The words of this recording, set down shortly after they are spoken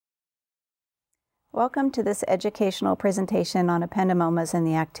Welcome to this educational presentation on ependymomas and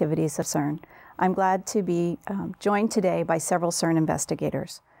the activities of CERN. I'm glad to be joined today by several CERN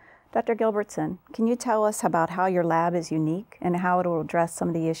investigators. Dr. Gilbertson, can you tell us about how your lab is unique and how it will address some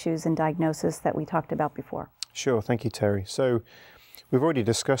of the issues in diagnosis that we talked about before? Sure, thank you, Terry. So we've already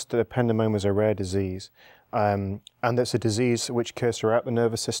discussed that ependymoma is a rare disease, and it's a disease which occurs throughout the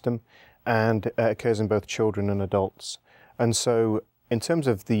nervous system and occurs in both children and adults. And so in terms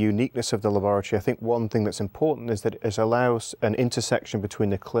of the uniqueness of the laboratory, I think one thing that's important is that it allows an intersection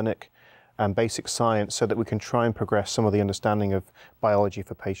between the clinic and basic science so that we can try and progress some of the understanding of biology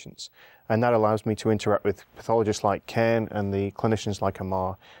for patients. And that allows me to interact with pathologists like Ken and the clinicians like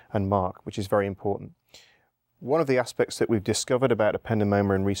Amar and Mark, which is very important. One of the aspects that we've discovered about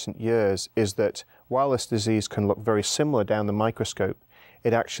ependymoma in recent years is that while this disease can look very similar down the microscope,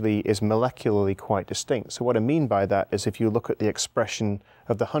 it actually is molecularly quite distinct. So what I mean by that is if you look at the expression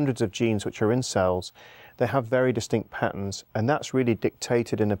of the hundreds of genes which are in cells, they have very distinct patterns, and that's really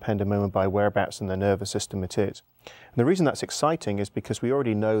dictated in ependymoma by whereabouts in the nervous system it is. And the reason that's exciting is because we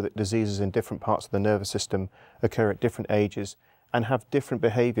already know that diseases in different parts of the nervous system occur at different ages and have different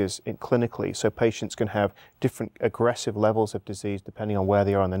behaviors clinically, so patients can have different aggressive levels of disease depending on where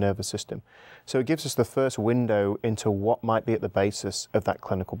they are in the nervous system. So it gives us the first window into what might be at the basis of that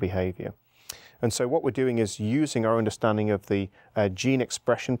clinical behavior. And so what we're doing is using our understanding of the gene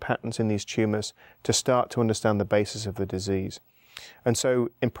expression patterns in these tumors to start to understand the basis of the disease. And so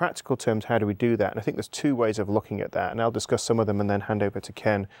in practical terms, how do we do that? And I think there's two ways of looking at that, and I'll discuss some of them and then hand over to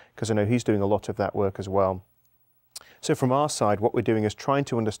Ken, because I know he's doing a lot of that work as well. So from our side, what we're doing is trying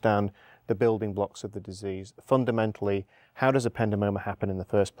to understand the building blocks of the disease. Fundamentally, how does ependymoma happen in the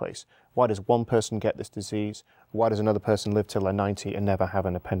first place? Why does one person get this disease? Why does another person live till they're 90 and never have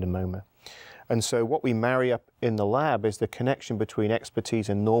an ependymoma? And so what we marry up in the lab is the connection between expertise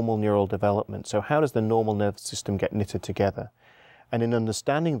and normal neural development. So how does the normal nervous system get knitted together? And in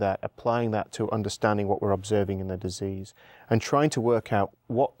understanding that, applying that to understanding what we're observing in the disease and trying to work out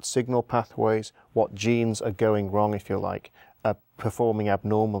what signal pathways, what genes are going wrong, if you like, are performing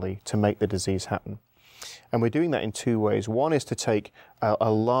abnormally to make the disease happen. And we're doing that in two ways. One is to take a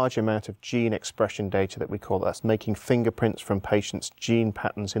large amount of gene expression data that we call that's making fingerprints from patients' gene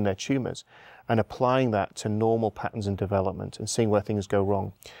patterns in their tumors and applying that to normal patterns in development and seeing where things go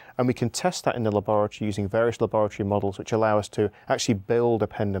wrong. And we can test that in the laboratory using various laboratory models which allow us to actually build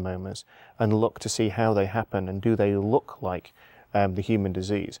ependymomas and look to see how they happen and do they look like the human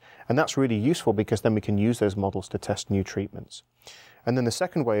disease. And that's really useful because then we can use those models to test new treatments. And then the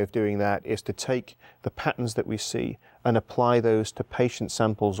second way of doing that is to take the patterns that we see and apply those to patient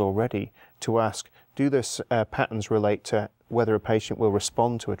samples already to ask, do those patterns relate to whether a patient will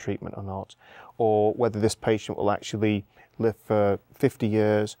respond to a treatment or not, or whether this patient will actually live for 50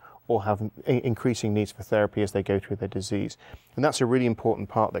 years or have increasing needs for therapy as they go through their disease. And that's a really important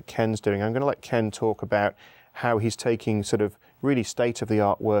part that Ken's doing. I'm going to let Ken talk about how he's taking sort of really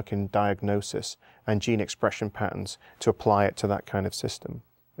state-of-the-art work in diagnosis and gene expression patterns to apply it to that kind of system.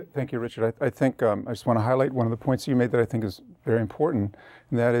 Thank you, Richard. I think I just want to highlight one of the points you made that I think is very important,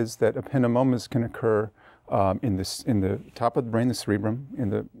 and that is that ependymomas can occur in the top of the brain, the cerebrum, in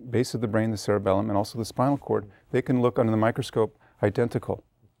the base of the brain, the cerebellum, and also the spinal cord. They can look under the microscope identical.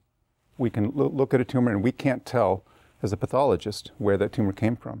 We can look at a tumor and we can't tell as a pathologist where that tumor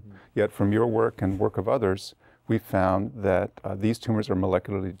came from. Yet from your work and work of others, we found that these tumors are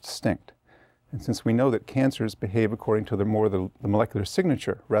molecularly distinct. And since we know that cancers behave according to the molecular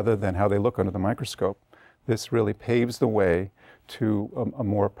signature rather than how they look under the microscope, this really paves the way to a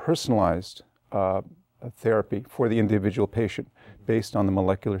more personalized therapy for the individual patient based on the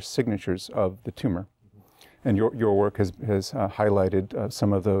molecular signatures of the tumor. And your work has highlighted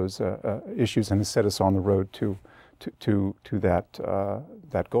some of those issues and has set us on the road to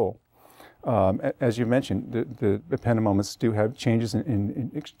that goal. As you mentioned, the ependymomas do have changes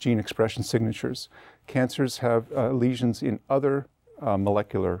in gene expression signatures. Cancers have lesions in other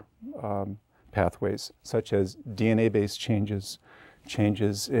molecular pathways, such as DNA-based changes,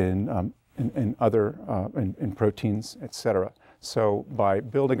 changes in proteins, etc. So by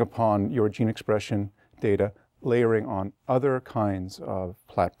building upon your gene expression data, layering on other kinds of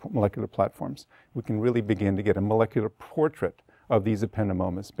molecular platforms, we can really begin to get a molecular portrait of these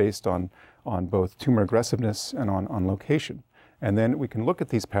ependymomas based on both tumor aggressiveness and on location. And then we can look at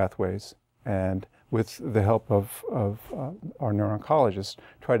these pathways and, with the help of our neuro-oncologists,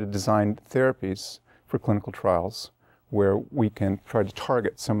 try to design therapies for clinical trials where we can try to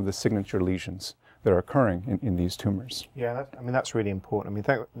target some of the signature lesions that are occurring in these tumors. Yeah, I mean, that's really important. I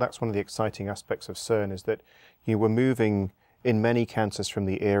mean, that's one of the exciting aspects of CERN is that we're moving in many cancers from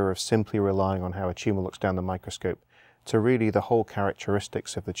the era of simply relying on how a tumor looks down the microscope to really the whole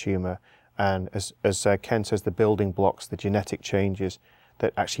characteristics of the tumor, and as Ken says, the building blocks, the genetic changes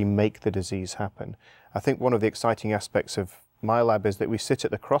that actually make the disease happen. I think one of the exciting aspects of my lab is that we sit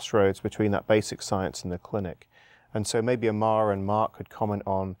at the crossroads between that basic science and the clinic. And so maybe Amar and Mark could comment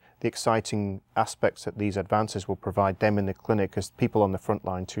on the exciting aspects that these advances will provide them in the clinic as people on the front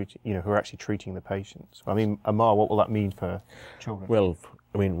line who are actually treating the patients. I mean, Amar, what will that mean for children? Well,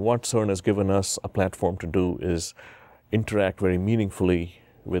 I mean, what CERN has given us a platform to do is interact very meaningfully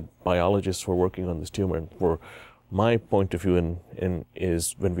with biologists who are working on this tumor. And for my point of view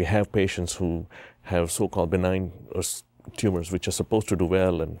is when we have patients who have so-called benign tumors which are supposed to do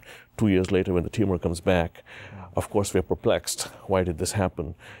well, and 2 years later when the tumor comes back, of course we're perplexed. Why did this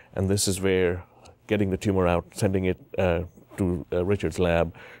happen? And this is where getting the tumor out, sending it to Richard's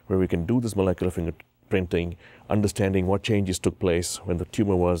lab, where we can do this molecular fingerprinting, understanding what changes took place when the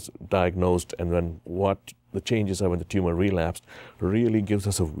tumor was diagnosed and then what the changes are when the tumor relapsed, really gives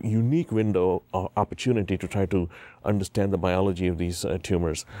us a unique window of opportunity to try to understand the biology of these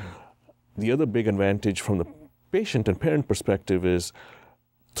tumors. The other big advantage from the patient and parent perspective is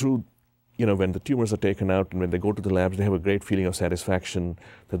through, when the tumors are taken out and when they go to the labs, they have a great feeling of satisfaction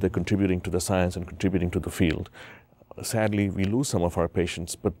that they're contributing to the science and contributing to the field. Sadly, we lose some of our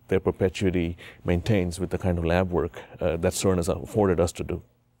patients, but their perpetuity maintains with the kind of lab work that CERN has afforded us to do.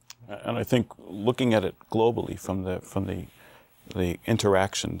 And I think looking at it globally from the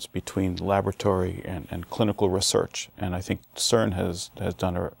interactions between laboratory and clinical research, and I think CERN has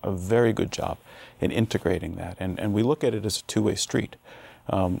done a very good job in integrating that. And we look at it as a two-way street.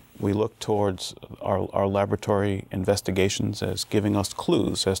 We look towards our laboratory investigations as giving us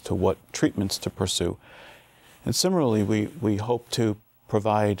clues as to what treatments to pursue. And similarly, we hope to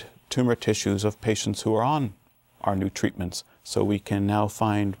provide tumor tissues of patients who are on our new treatments, so we can now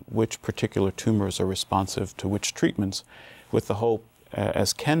find which particular tumors are responsive to which treatments, with the hope,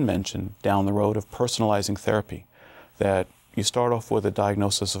 as Ken mentioned, down the road of personalizing therapy. That you start off with a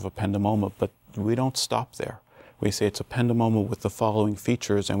diagnosis of ependymoma, but we don't stop there. We say it's ependymoma with the following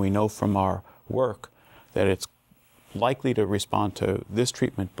features, and we know from our work that it's likely to respond to this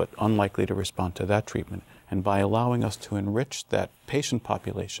treatment, but unlikely to respond to that treatment. And by allowing us to enrich that patient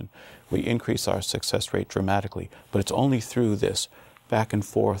population, we increase our success rate dramatically. But it's only through this back and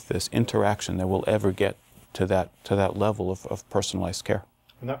forth, this interaction, that we'll ever get to that level of personalized care.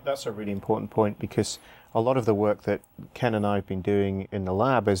 And that's a really important point, because a lot of the work that Ken and I have been doing in the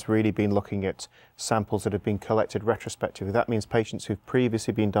lab has really been looking at samples that have been collected retrospectively. That means patients who've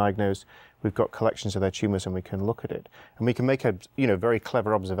previously been diagnosed, we've got collections of their tumors and we can look at it. And we can make very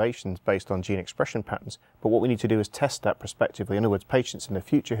clever observations based on gene expression patterns. But what we need to do is test that prospectively. In other words, patients in the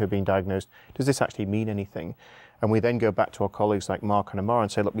future who have been diagnosed, does this actually mean anything? And we then go back to our colleagues like Mark and Amar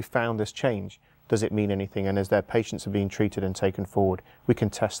and say, look, we found this change. Does it mean anything? And as their patients are being treated and taken forward, we can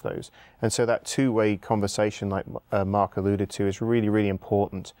test those. And so that two-way conversation, like Mark alluded to, is really, really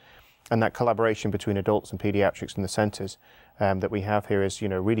important. And that collaboration between adults and pediatrics in the centres that we have here is,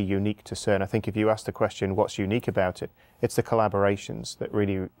 really unique to CERN. I think if you ask the question, what's unique about it, it's the collaborations that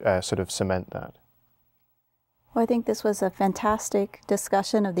really sort of cement that. Well, I think this was a fantastic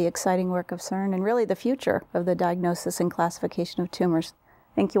discussion of the exciting work of CERN and really the future of the diagnosis and classification of tumors.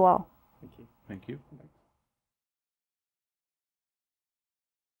 Thank you all. Thank you.